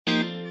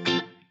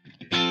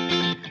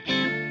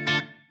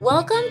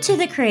Welcome to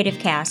the Creative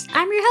Cast.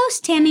 I'm your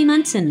host, Tammy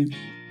Munson,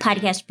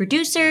 podcast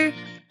producer,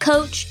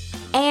 coach,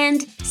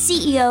 and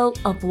CEO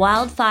of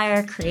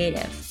Wildfire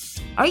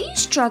Creative. Are you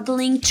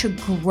struggling to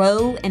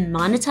grow and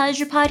monetize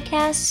your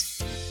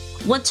podcast?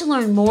 Want to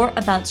learn more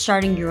about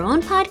starting your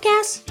own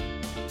podcast?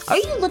 Are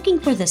you looking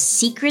for the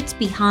secrets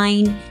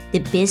behind the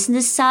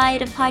business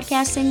side of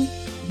podcasting?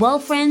 Well,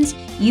 friends,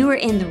 you are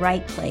in the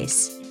right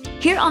place.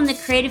 Here on the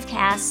Creative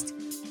Cast,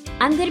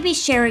 I'm going to be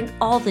sharing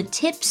all the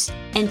tips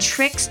and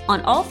tricks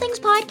on all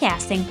things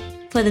podcasting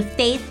for the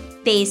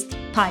faith-based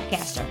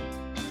podcaster.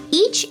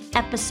 Each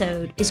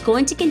episode is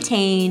going to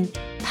contain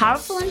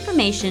powerful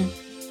information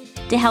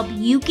to help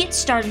you get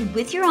started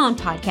with your own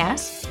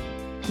podcast,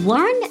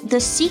 learn the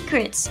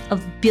secrets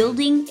of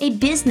building a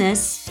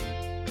business,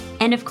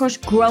 and of course,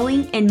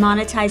 growing and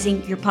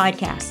monetizing your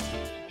podcast.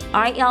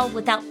 All right, y'all,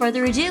 without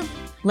further ado,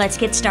 let's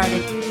get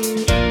started.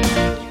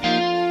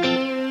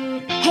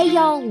 Hey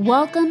y'all,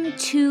 welcome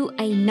to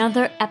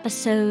another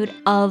episode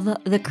of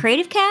the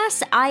Creative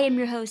Cast. I am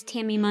your host,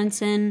 Tammy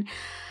Munson.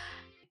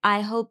 I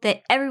hope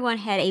that everyone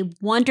had a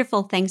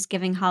wonderful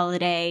Thanksgiving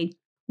holiday.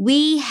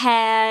 We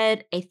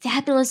had a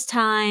fabulous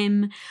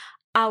time.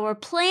 Our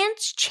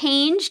plans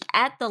changed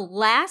at the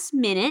last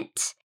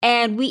minute,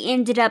 and we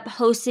ended up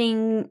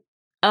hosting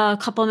a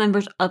couple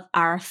members of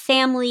our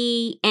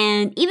family.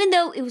 And even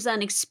though it was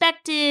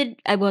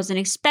unexpected, I wasn't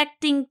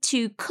expecting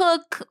to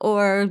cook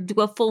or do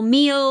a full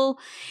meal,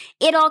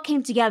 it all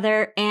came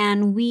together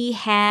and we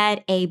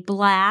had a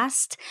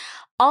blast.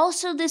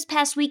 Also, this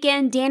past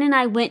weekend, Dan and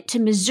I went to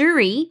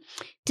Missouri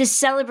to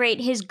celebrate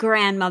his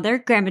grandmother,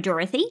 Grandma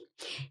Dorothy.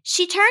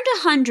 She turned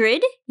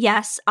 100,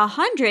 yes,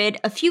 100,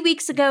 a few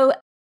weeks ago,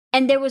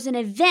 and there was an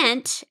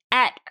event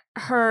at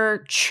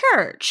her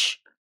church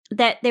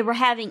that they were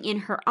having in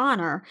her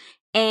honor.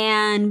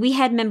 And we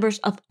had members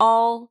of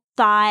all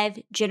 5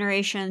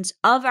 generations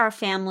of our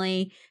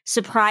family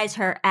surprise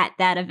her at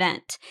that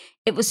event.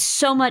 It was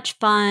so much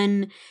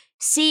fun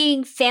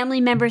seeing family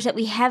members that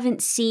we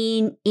haven't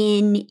seen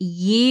in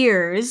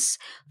years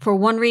for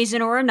one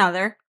reason or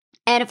another.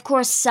 And of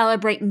course,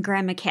 celebrating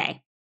Grandma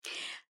Kay.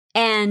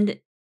 And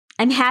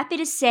I'm happy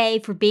to say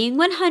for being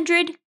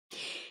 100,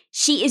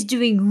 she is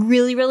doing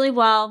really, really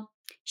well.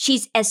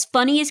 She's as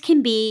funny as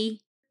can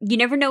be. You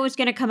never know what's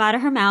going to come out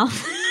of her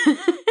mouth.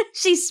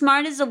 She's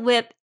smart as a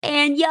whip.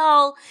 And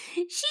y'all,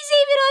 she's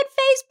even on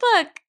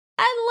Facebook.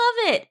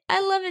 I love it. I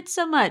love it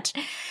so much.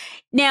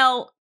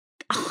 Now,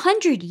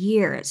 100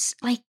 years.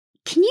 Like,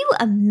 can you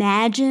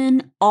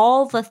imagine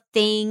all the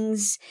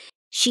things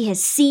she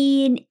has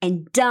seen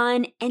and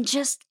done and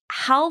just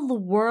how the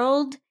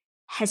world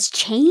has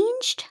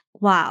changed?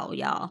 Wow,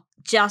 y'all.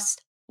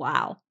 Just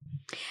wow.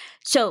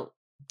 So,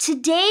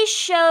 today's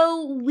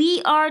show,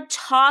 we are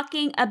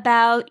talking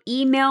about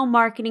email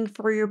marketing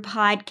for your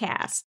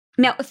podcast.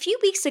 Now, a few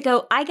weeks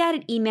ago, I got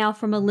an email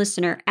from a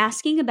listener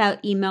asking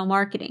about email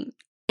marketing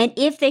and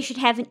if they should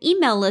have an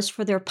email list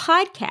for their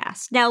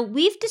podcast. Now,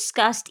 we've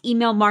discussed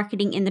email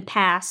marketing in the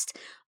past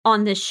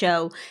on this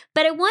show,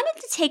 but I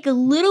wanted to take a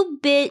little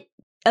bit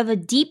of a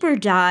deeper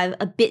dive,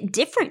 a bit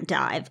different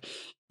dive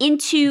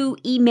into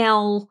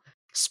email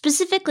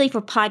specifically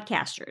for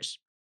podcasters.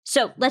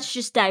 So let's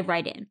just dive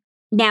right in.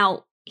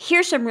 Now,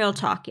 here's some real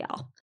talk,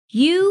 y'all.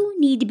 You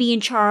need to be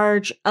in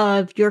charge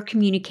of your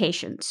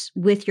communications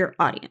with your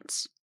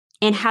audience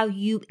and how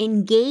you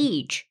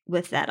engage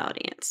with that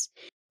audience.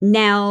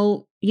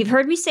 Now, you've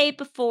heard me say it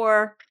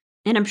before,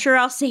 and I'm sure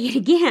I'll say it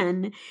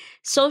again.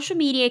 Social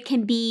media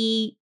can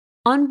be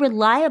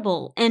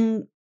unreliable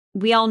and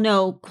we all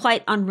know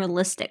quite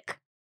unrealistic.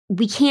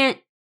 We can't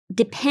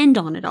depend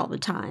on it all the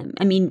time.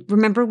 I mean,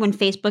 remember when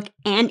Facebook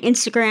and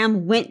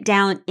Instagram went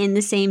down in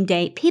the same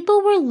day?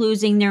 People were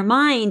losing their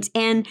minds,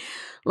 and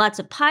lots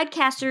of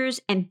podcasters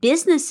and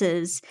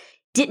businesses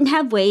didn't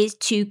have ways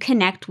to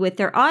connect with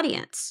their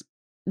audience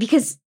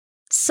because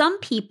some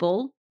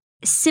people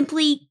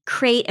simply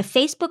create a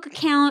Facebook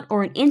account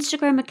or an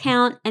Instagram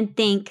account and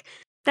think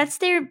that's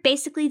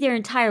basically their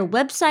entire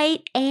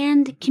website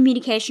and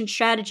communication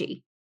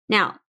strategy.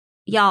 Now,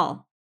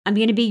 y'all, I'm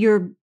going to be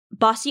your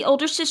bossy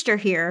older sister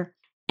here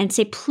and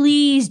say,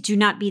 please do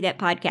not be that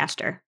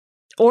podcaster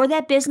or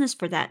that business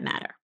for that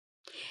matter.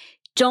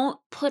 Don't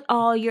put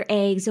all your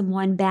eggs in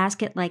one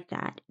basket like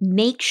that.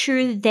 Make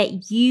sure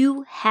that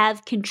you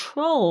have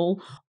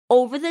control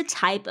over the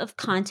type of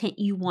content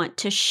you want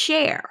to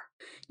share.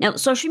 Now,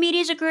 social media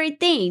is a great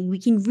thing. We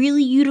can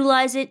really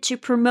utilize it to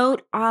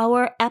promote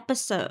our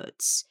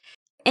episodes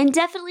and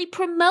definitely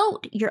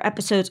promote your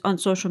episodes on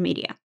social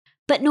media.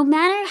 But no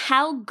matter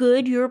how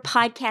good your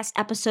podcast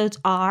episodes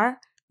are,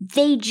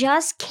 they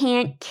just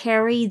can't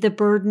carry the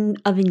burden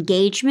of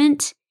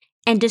engagement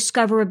and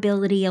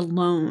discoverability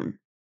alone.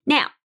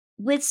 Now,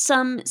 with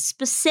some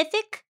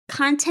specific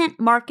content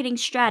marketing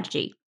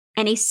strategy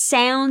and a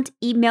sound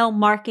email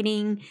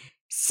marketing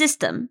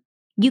system,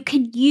 you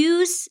can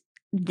use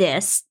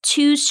this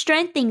to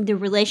strengthen the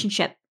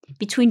relationship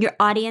between your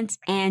audience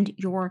and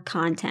your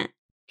content.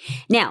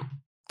 Now,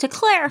 to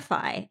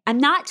clarify, I'm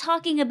not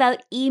talking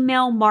about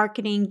email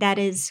marketing that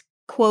is,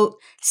 quote,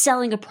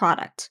 selling a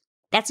product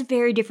That's a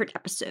very different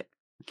episode.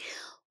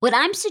 What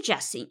I'm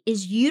suggesting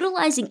is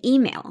utilizing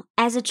email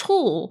as a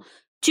tool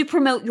to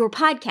promote your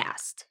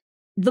podcast.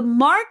 The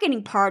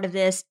marketing part of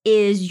this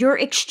is you're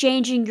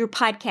exchanging your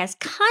podcast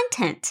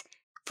content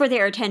for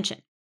their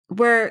attention,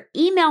 where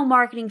email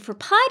marketing for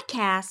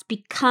podcasts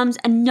becomes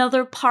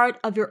another part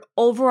of your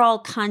overall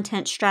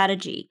content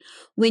strategy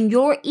when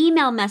your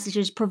email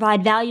messages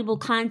provide valuable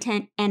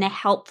content and a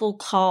helpful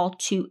call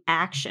to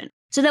action.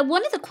 So that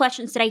one of the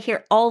questions that I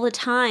hear all the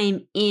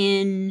time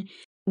in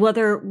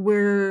whether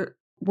we're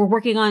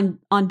working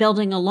on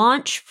building a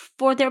launch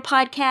for their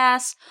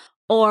podcast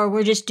or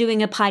we're just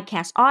doing a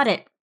podcast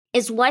audit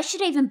is, why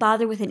should I even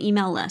bother with an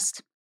email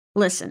list?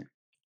 Listen,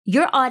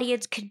 your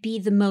audience could be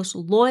the most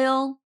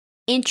loyal,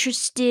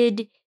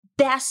 interested,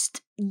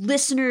 best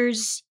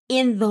listeners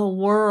in the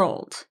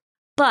world.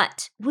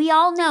 But we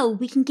all know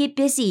we can get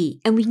busy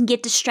and we can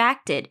get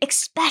distracted,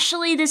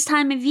 especially this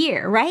time of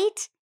year,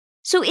 right?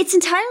 So it's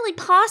entirely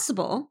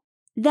possible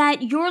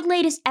that your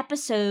latest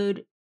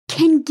episode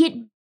can get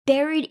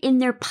buried in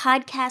their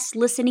podcast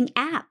listening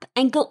app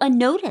and go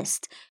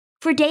unnoticed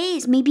for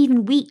days, maybe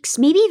even weeks,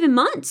 maybe even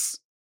months.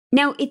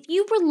 Now, if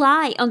you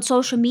rely on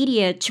social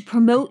media to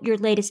promote your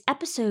latest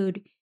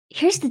episode,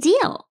 here's the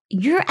deal.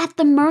 You're at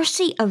the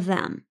mercy of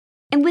them.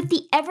 And with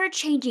the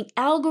ever-changing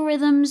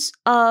algorithms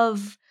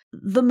of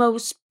the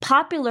most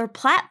popular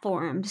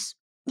platforms,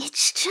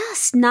 it's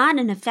just not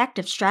an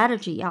effective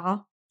strategy,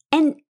 y'all.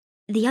 And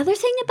the other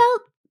thing about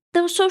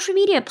those social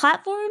media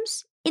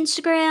platforms,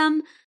 Instagram,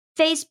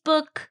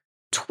 Facebook,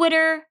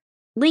 Twitter,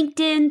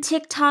 LinkedIn,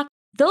 TikTok,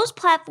 those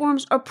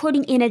platforms are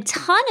putting in a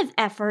ton of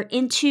effort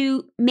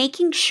into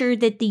making sure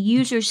that the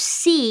users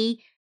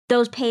see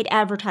those paid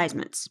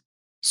advertisements.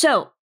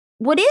 So,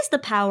 what is the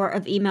power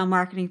of email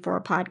marketing for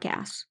a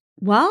podcast?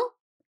 Well,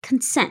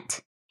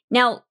 consent.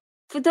 Now,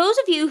 for those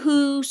of you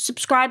who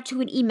subscribe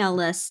to an email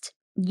list,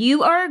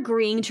 you are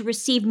agreeing to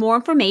receive more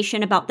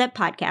information about that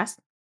podcast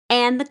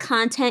and the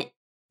content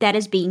that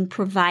is being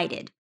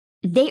provided.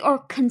 They are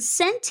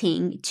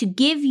consenting to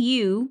give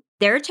you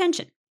their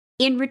attention.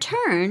 In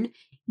return,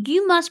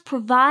 you must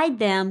provide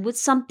them with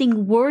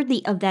something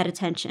worthy of that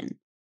attention,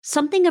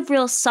 something of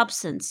real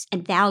substance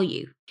and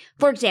value.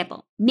 For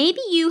example, maybe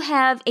you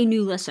have a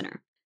new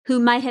listener who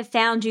might have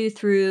found you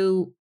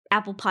through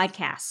Apple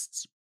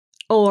Podcasts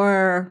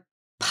or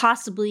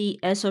possibly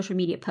a social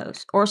media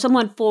post, or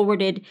someone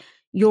forwarded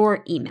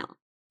your email.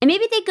 And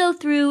maybe they go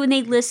through and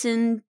they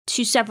listen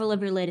to several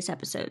of your latest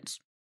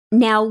episodes.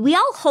 Now, we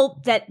all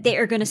hope that they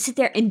are going to sit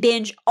there and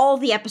binge all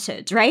the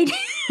episodes, right?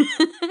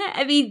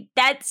 I mean,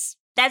 that's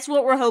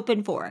what we're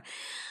hoping for.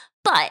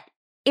 But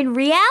in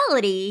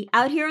reality,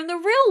 out here in the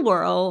real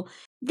world,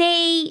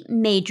 they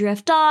may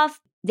drift off,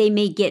 they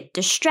may get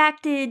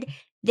distracted,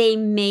 they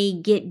may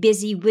get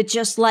busy with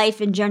just life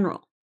in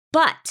general.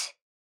 But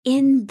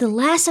in the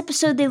last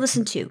episode they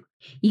listened to,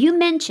 you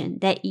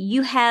mentioned that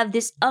you have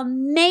this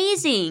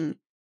amazing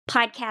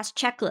podcast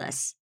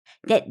checklist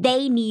that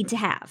they need to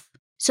have.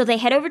 So they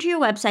head over to your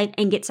website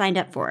and get signed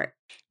up for it.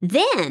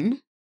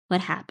 Then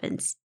what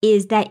happens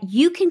is that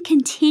you can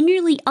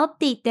continually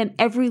update them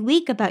every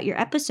week about your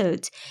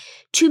episodes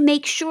to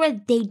make sure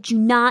they do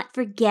not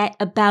forget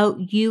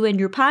about you and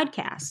your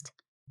podcast.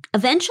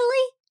 Eventually,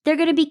 they're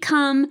going to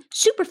become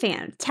super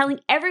fans, telling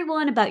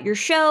everyone about your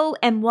show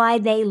and why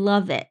they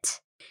love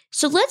it.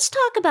 So let's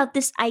talk about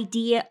this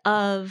idea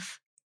of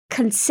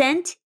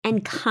consent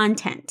and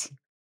content.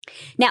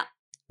 Now,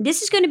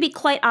 this is going to be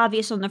quite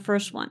obvious on the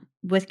first one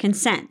with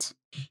consent.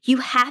 You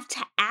have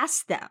to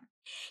ask them.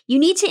 You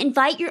need to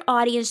invite your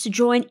audience to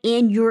join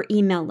in your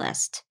email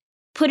list.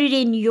 Put it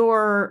in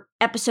your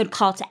episode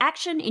call to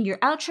action, in your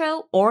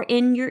outro, or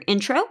in your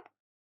intro.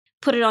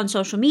 Put it on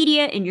social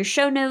media, in your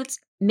show notes.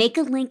 Make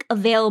a link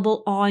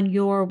available on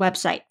your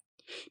website.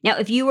 Now,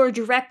 if you are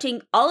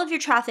directing all of your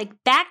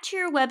traffic back to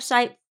your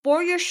website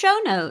for your show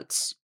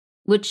notes,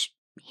 which,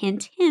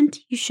 hint, hint,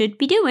 you should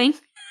be doing,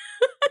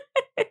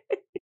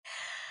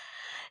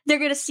 they're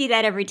going to see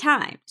that every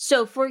time.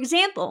 So, for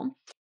example,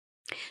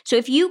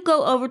 if you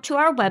go over to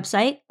our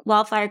website,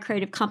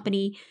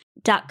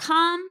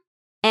 wildfirecreativecompany.com,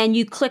 and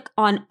you click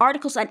on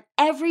articles on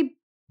every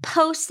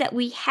post that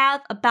we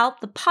have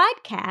about the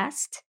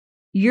podcast,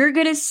 you're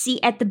going to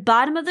see at the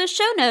bottom of those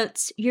show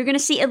notes, you're going to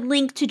see a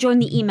link to join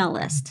the email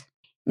list.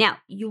 Now,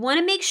 you want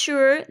to make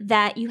sure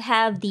that you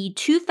have the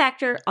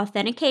two-factor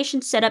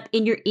authentication set up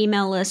in your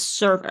email list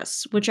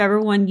service, whichever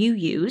one you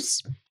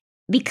use,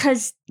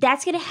 because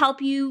that's going to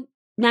help you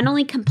not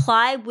only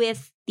comply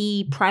with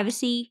the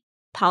privacy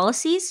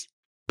policies,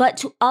 but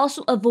to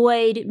also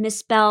avoid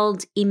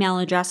misspelled email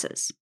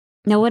addresses.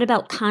 Now, what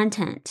about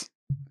content?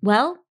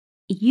 Well,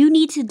 you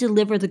need to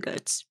deliver the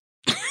goods.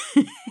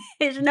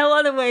 There's no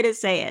other way to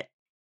say it.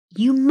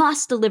 You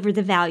must deliver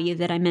the value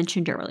that I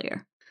mentioned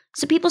earlier,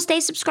 so people stay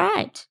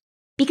subscribed.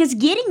 Because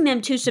getting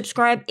them to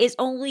subscribe is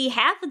only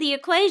half of the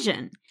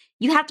equation.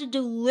 You have to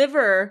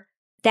deliver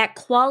that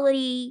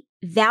quality,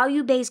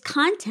 value-based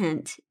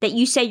content that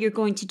you say you're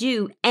going to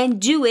do,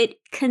 and do it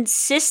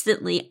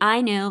consistently.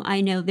 I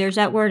know, there's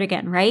that word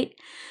again, right?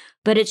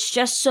 But it's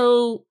just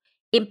so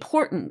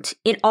important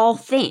in all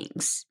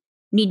things.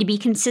 Need to be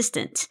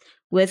consistent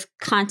with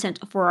content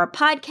for our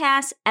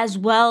podcast as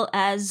well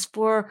as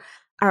for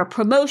our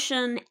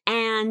promotion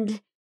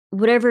and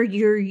whatever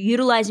you're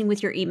utilizing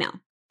with your email.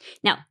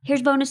 Now,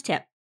 here's a bonus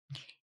tip.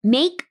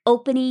 Make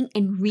opening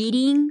and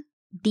reading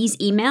these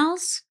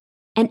emails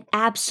an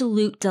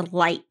absolute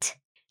delight.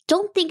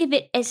 Don't think of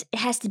it as it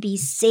has to be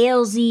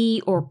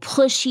salesy or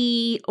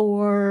pushy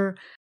or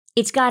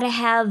it's got to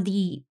have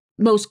the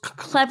most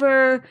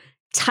clever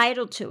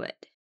title to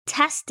it.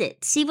 Test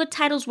it. See what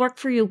titles work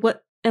for you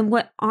and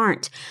what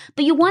aren't.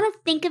 But you want to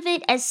think of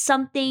it as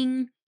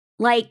something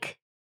like,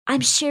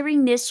 I'm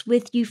sharing this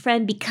with you,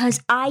 friend, because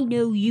I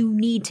know you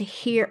need to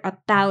hear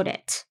about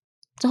it.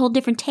 It's a whole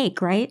different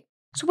take, right?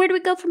 So where do we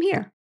go from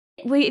here?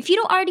 If you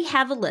don't already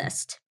have a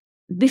list,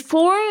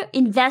 before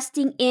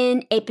investing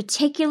in a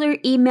particular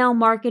email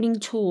marketing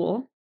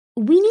tool,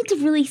 we need to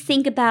really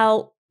think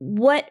about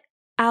what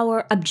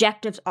our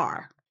objectives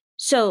are.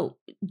 So,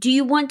 do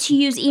you want to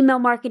use email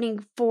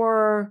marketing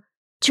to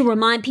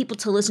remind people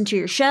to listen to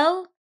your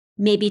show?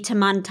 Maybe to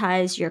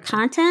monetize your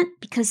content?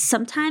 Because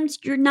sometimes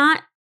you're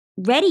not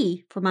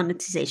ready for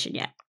monetization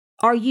yet.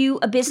 Are you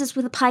a business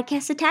with a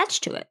podcast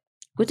attached to it?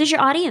 What does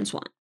your audience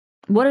want?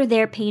 What are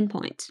their pain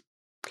points?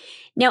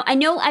 Now, I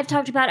know I've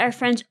talked about our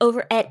friends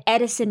over at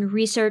Edison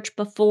Research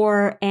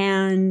before,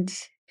 and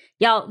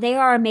y'all, they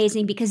are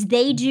amazing because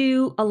they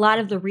do a lot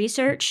of the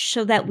research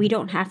so that we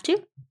don't have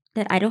to,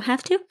 that I don't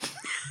have to.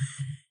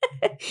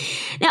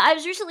 Now, I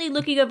was recently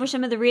looking over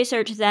some of the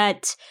research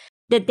that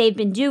they've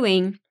been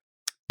doing,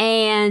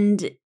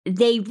 and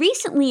they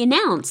recently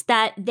announced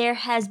that there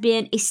has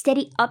been a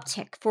steady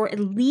uptick for at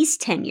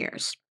least 10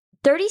 years.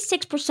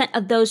 36%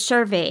 of those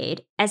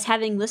surveyed as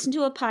having listened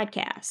to a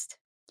podcast.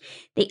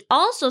 They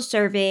also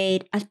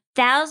surveyed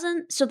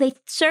 1,000. So they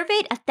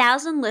surveyed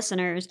 1,000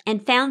 listeners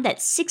and found that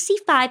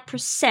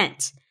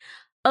 65%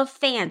 of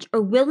fans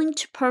are willing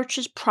to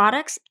purchase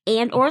products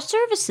and or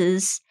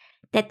services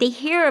that they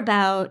hear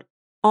about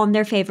on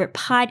their favorite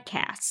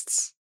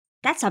podcasts.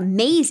 That's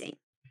amazing.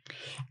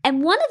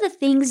 And one of the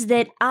things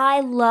that I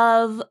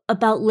love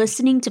about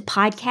listening to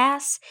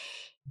podcasts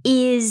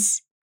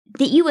is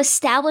that you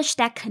establish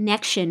that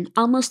connection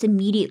almost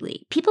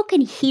immediately. People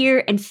can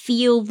hear and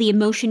feel the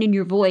emotion in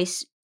your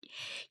voice.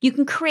 You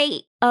can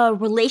create a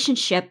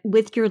relationship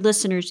with your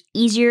listeners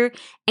easier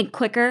and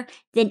quicker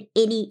than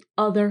any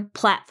other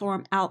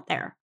platform out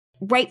there,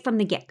 right from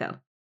the get-go.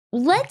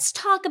 Let's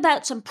talk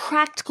about some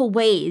practical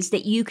ways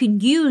that you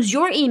can use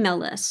your email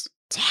list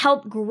to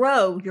help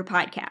grow your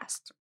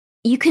podcast.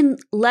 You can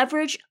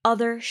leverage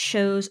other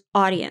shows'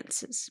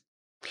 audiences.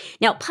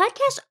 Now,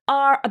 podcasts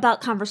are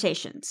about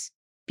conversations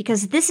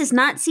because this is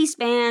not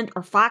C-SPAN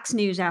or Fox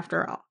News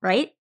after all,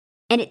 right?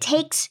 And it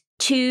takes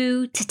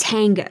two to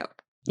tango.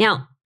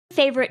 Now, a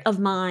favorite of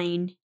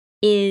mine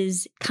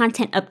is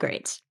content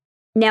upgrades.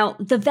 Now,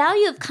 the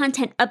value of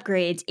content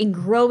upgrades in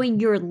growing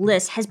your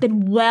list has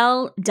been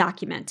well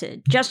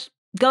documented. Just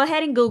go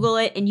ahead and Google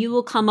it and you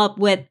will come up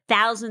with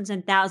thousands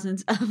and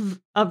thousands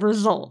of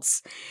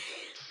results.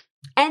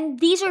 And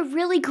these are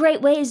really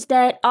great ways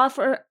that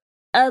offer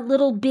a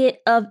little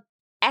bit of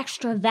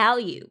extra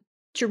value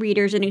to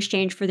readers in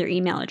exchange for their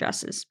email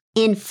addresses.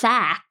 In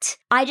fact,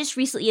 I just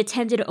recently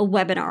attended a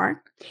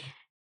webinar,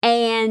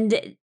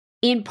 and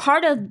in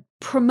part of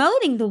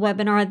promoting the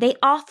webinar, they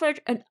offered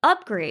an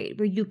upgrade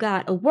where you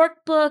got a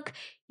workbook,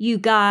 you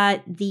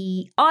got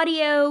the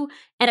audio,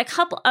 and a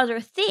couple other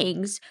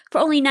things for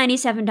only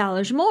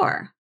 $97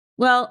 more.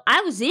 Well,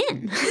 I was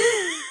in.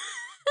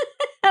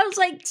 I was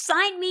like,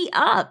 sign me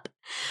up.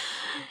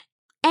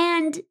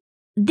 And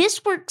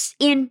this works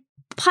in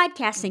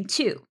podcasting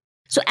too.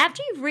 So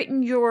after you've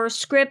written your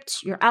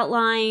script, your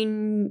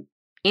outline,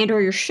 and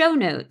or your show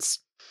notes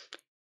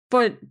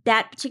for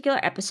that particular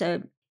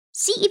episode,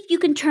 see if you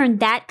can turn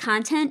that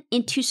content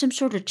into some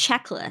sort of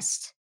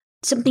checklist,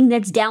 something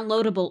that's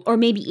downloadable, or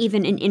maybe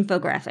even an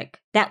infographic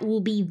that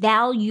will be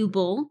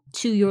valuable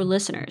to your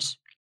listeners.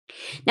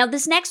 Now,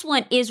 this next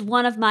one is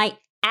one of my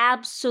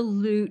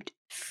absolute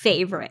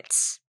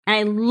favorites. And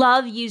I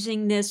love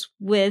using this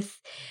with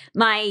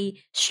my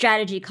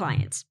strategy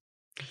clients.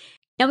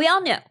 Now, we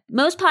all know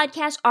most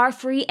podcasts are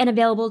free and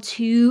available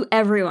to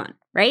everyone,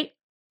 right?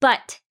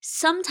 But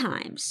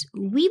sometimes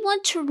we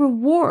want to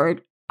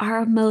reward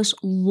our most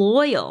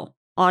loyal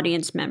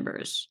audience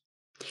members.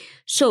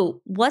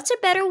 So what's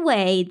a better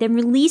way than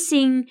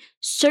releasing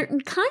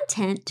certain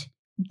content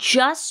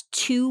just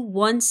to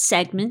one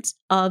segment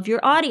of your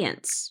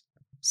audience,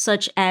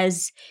 such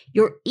as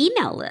your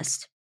email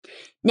list?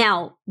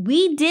 Now,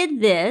 we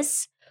did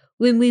this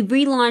when we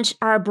relaunched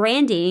our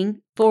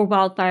branding for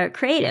Wildfire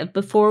Creative.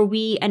 Before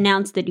we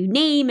announced the new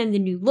name and the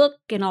new look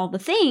and all the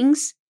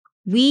things,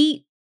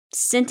 we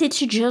sent it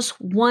to just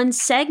one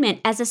segment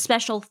as a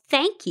special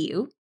thank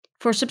you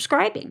for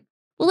subscribing.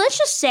 Well, let's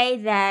just say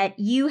that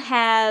you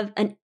have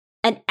an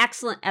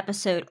excellent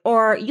episode,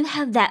 or you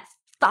have that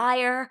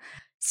fire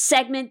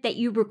segment that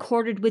you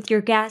recorded with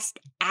your guest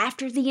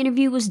after the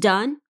interview was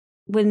done,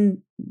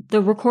 when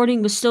the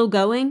recording was still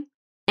going,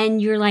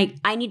 and you're like,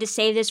 I need to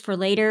save this for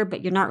later,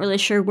 but you're not really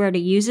sure where to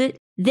use it,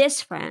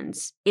 this,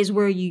 friends, is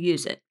where you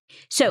use it.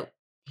 So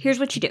here's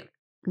what you do.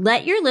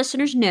 Let your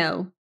listeners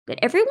know that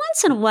every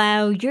once in a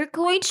while, you're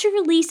going to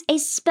release a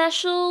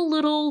special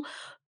little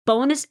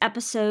bonus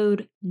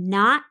episode,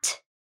 not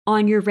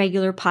on your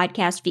regular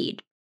podcast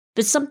feed,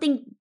 but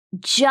something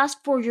just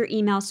for your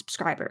email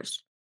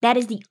subscribers. That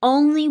is the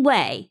only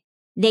way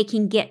they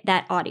can get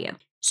that audio.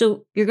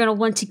 So you're going to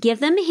want to give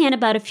them a hint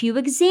about a few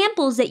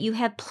examples that you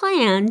have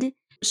planned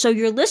so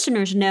your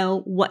listeners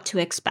know what to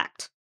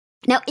expect.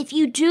 Now, if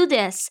you do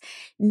this,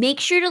 make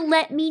sure to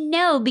let me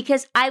know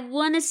because I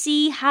want to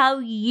see how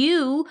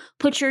you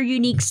put your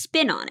unique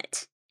spin on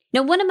it.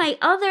 Now, one of my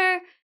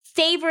other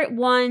favorite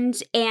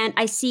ones, and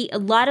I see a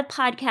lot of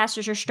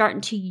podcasters are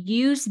starting to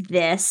use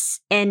this,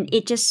 and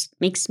it just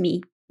makes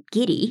me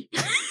giddy.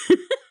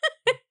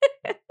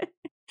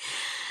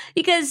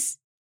 Because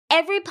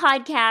every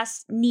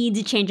podcast needs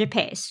a change of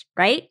pace,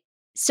 right?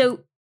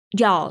 So,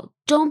 y'all,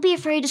 don't be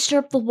afraid to stir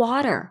up the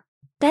water.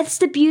 That's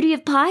the beauty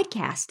of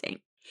podcasting.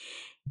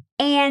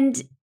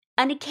 And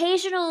an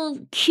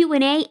occasional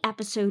Q&A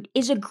episode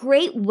is a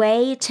great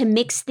way to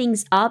mix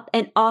things up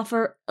and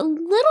offer a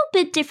little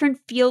bit different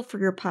feel for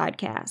your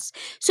podcast.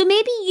 So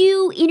maybe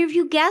you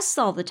interview guests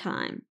all the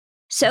time.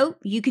 So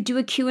you could do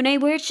a Q&A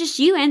where it's just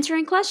you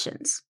answering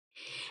questions.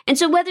 And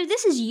so whether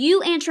this is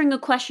you answering a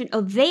question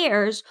of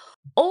theirs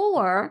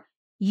or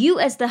you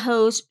as the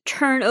host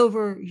turn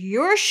over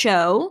your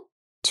show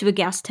to a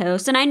guest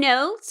host, and I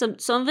know some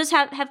of us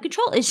have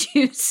control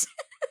issues.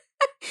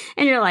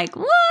 And you're like,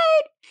 what?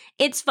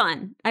 It's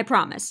fun, I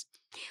promise.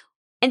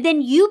 And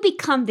then you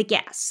become the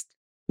guest.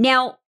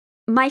 Now,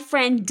 my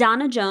friend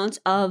Donna Jones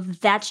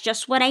of That's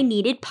Just What I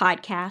Needed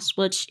podcast,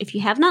 which if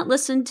you have not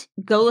listened,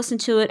 go listen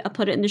to it. I'll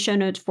put it in the show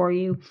notes for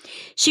you.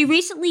 She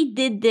recently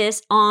did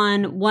this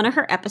on one of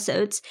her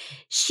episodes.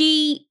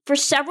 She, for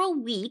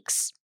several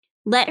weeks,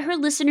 let her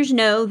listeners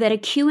know that a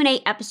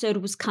Q&A episode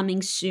was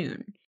coming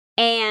soon.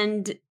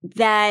 And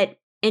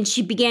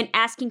she began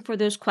asking for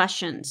those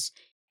questions.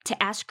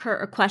 To ask her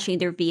a question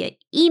either via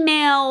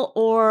email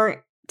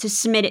or to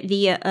submit it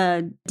via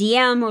a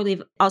DM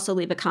or also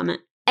leave a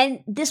comment. And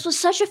this was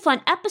such a fun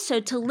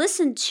episode to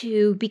listen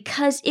to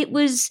because it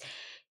was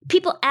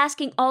people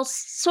asking all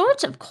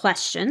sorts of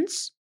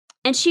questions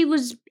and she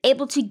was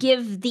able to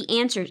give the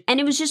answers. And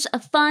it was just a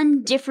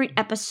fun, different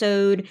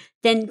episode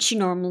than she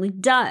normally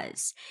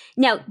does.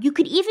 Now, you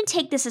could even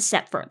take this a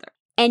step further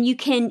and you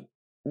can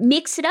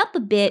mix it up a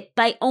bit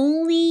by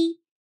only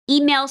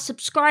email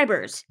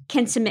subscribers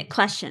can submit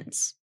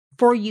questions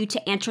for you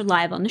to answer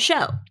live on the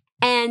show.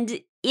 And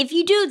if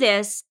you do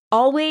this,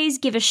 always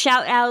give a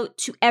shout out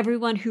to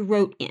everyone who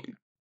wrote in.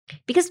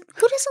 Because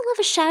who doesn't love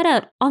a shout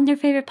out on their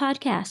favorite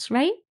podcast,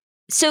 right?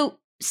 So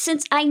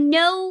since I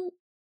know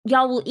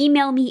y'all will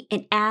email me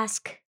and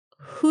ask,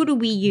 who do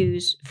we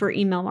use for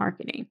email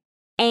marketing?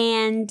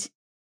 And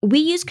we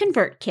use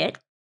ConvertKit,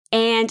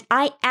 and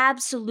I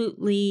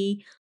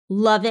absolutely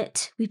love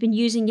it. We've been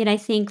using it, I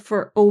think,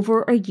 for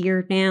over a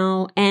year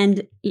now.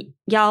 And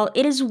y'all,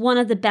 it is one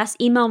of the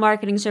best email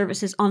marketing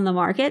services on the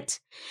market,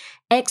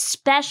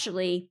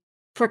 especially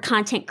for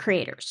content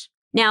creators.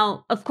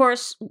 Now, of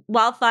course,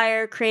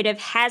 Wildfire Creative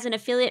has an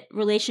affiliate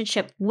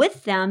relationship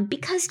with them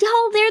because,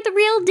 y'all, they're the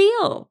real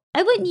deal.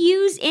 I wouldn't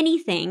use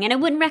anything and I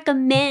wouldn't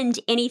recommend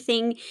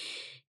anything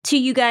to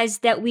you guys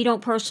that we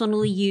don't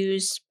personally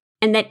use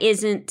and that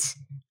isn't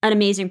an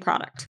amazing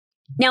product.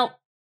 Now,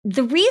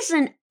 the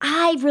reason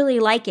I really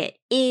like it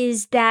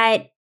is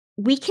that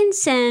we can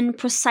send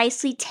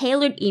precisely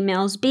tailored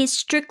emails based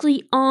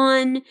strictly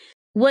on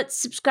what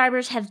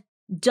subscribers have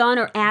done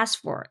or asked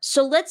for.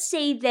 So let's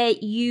say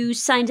that you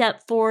signed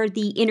up for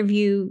the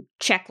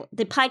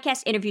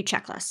podcast interview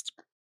checklist.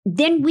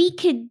 Then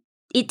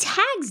it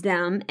tags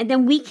them, and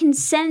then we can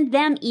send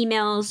them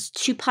emails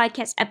to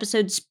podcast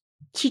episodes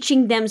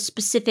teaching them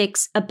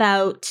specifics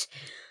about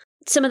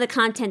some of the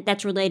content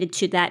that's related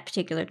to that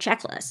particular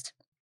checklist.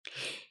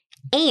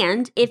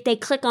 And if they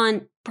click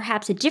on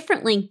perhaps a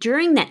different link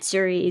during that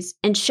series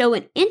and show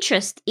an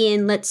interest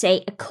in, let's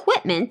say,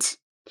 equipment,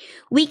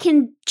 we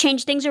can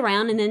change things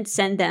around and then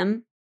send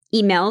them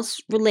emails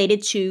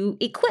related to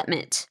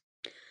equipment.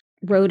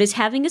 Rode is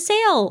having a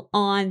sale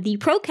on the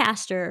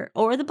Procaster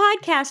or the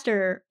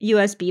Podcaster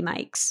USB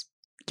mics.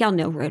 Y'all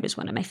know Rode is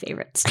one of my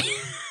favorites.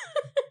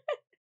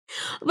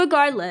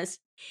 Regardless,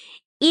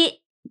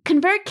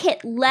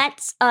 ConvertKit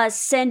lets us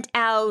send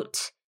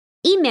out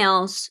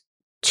emails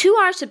to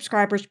our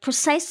subscribers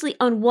precisely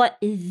on what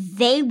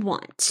they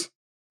want,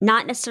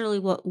 not necessarily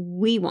what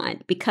we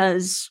want,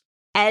 because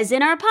as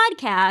in our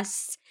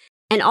podcasts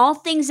and all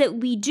things that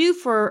we do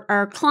for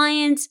our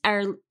clients,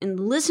 and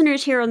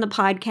listeners here on the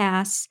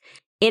podcast,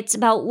 it's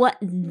about what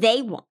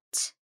they want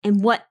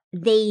and what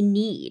they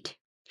need.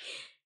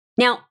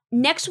 Now,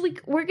 next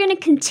week, we're going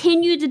to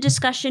continue the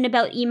discussion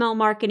about email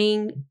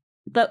marketing,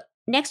 but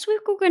next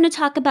week, we're going to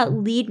talk about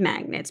lead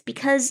magnets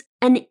because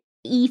an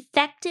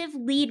effective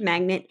lead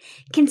magnet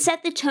can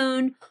set the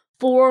tone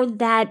for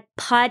that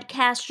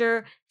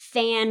podcaster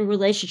fan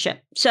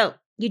relationship. So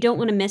you don't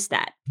want to miss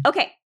that.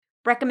 Okay,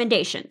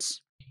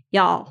 recommendations.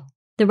 Y'all,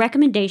 the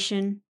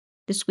recommendation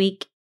this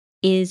week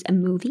is a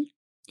movie.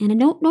 And I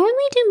don't normally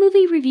do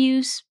movie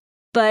reviews,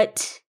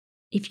 but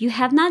if you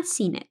have not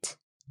seen it,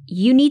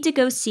 you need to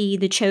go see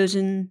The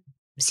Chosen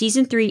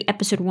Season 3,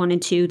 Episode 1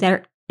 and 2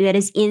 that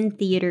is in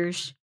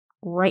theaters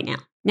right now.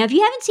 Now, if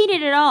you haven't seen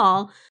it at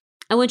all,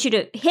 I want you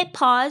to hit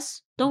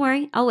pause. Don't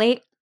worry, I'll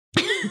wait.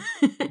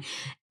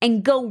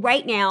 And go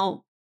right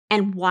now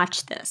and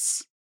watch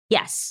this.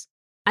 Yes,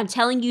 I'm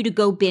telling you to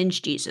go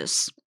binge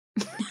Jesus.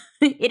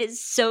 It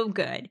is so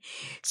good.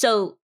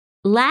 So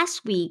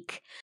last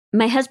week,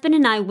 my husband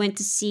and I went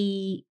to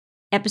see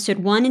Episode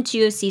 1 and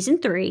 2 of Season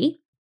 3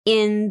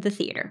 in the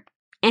theater.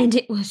 And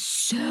it was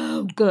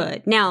so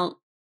good. Now,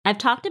 I've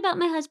talked about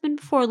my husband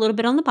before a little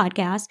bit on the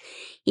podcast.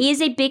 He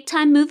is a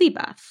big-time movie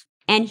buff.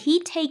 And he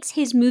takes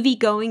his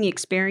movie-going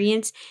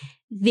experience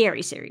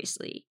very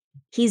seriously.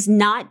 He's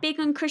not big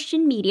on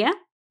Christian media,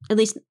 at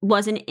least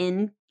wasn't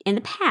in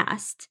the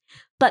past.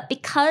 But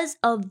because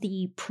of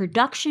the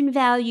production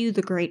value,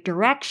 the great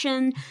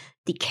direction,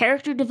 the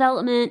character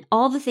development,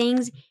 all the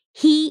things,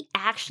 he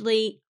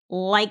actually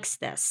likes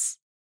this.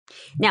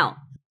 Now,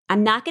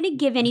 I'm not going to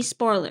give any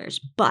spoilers,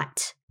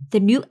 but the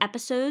new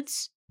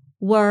episodes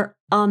were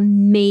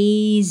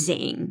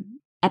amazing.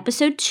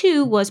 Episode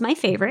 2 was my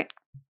favorite,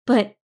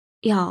 but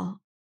y'all,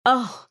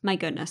 oh my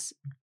goodness.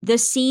 The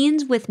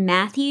scenes with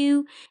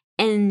Matthew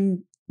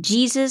and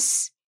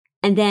Jesus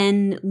and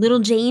then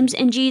little James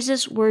and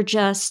Jesus were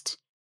just,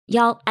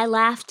 y'all, I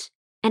laughed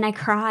and I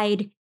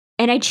cried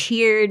and I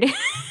cheered.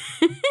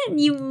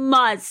 You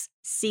must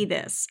see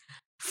this.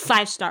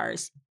 5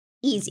 stars.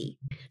 Easy.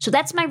 So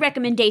that's my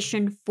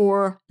recommendation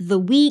for the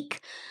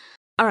week.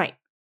 All right.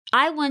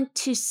 I want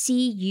to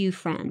see you,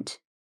 friend,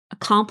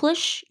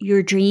 accomplish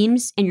your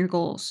dreams and your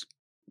goals.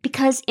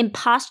 Because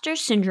imposter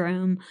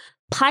syndrome,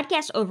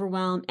 podcast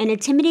overwhelm, and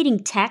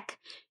intimidating tech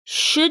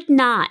should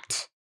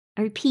not,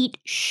 I repeat,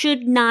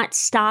 should not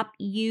stop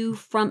you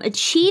from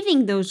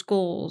achieving those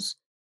goals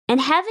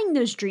and having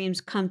those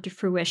dreams come to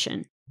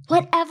fruition,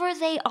 whatever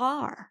they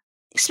are,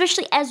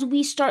 especially as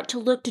we start to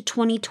look to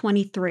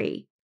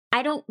 2023.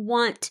 I don't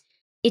want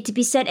it to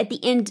be said at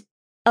the end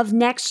of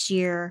next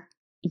year,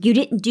 you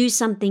didn't do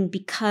something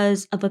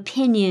because of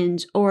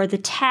opinions or the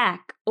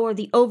tech or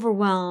the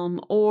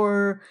overwhelm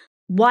or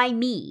why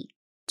me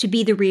to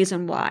be the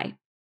reason why.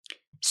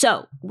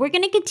 So we're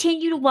going to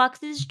continue to walk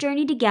this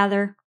journey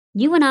together,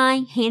 you and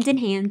I, hand in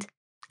hand.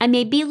 I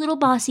may be a little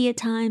bossy at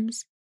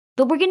times,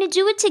 but we're going to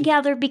do it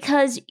together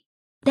because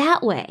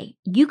that way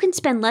you can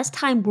spend less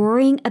time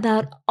worrying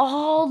about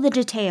all the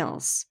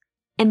details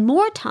and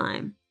more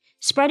time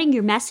spreading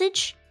your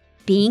message,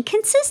 being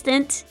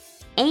consistent,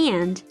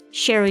 and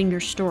sharing your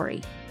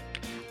story.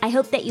 I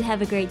hope that you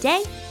have a great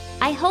day.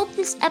 I hope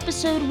this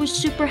episode was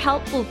super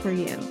helpful for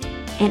you.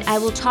 And I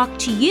will talk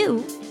to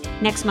you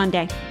next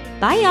Monday.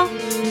 Bye, y'all.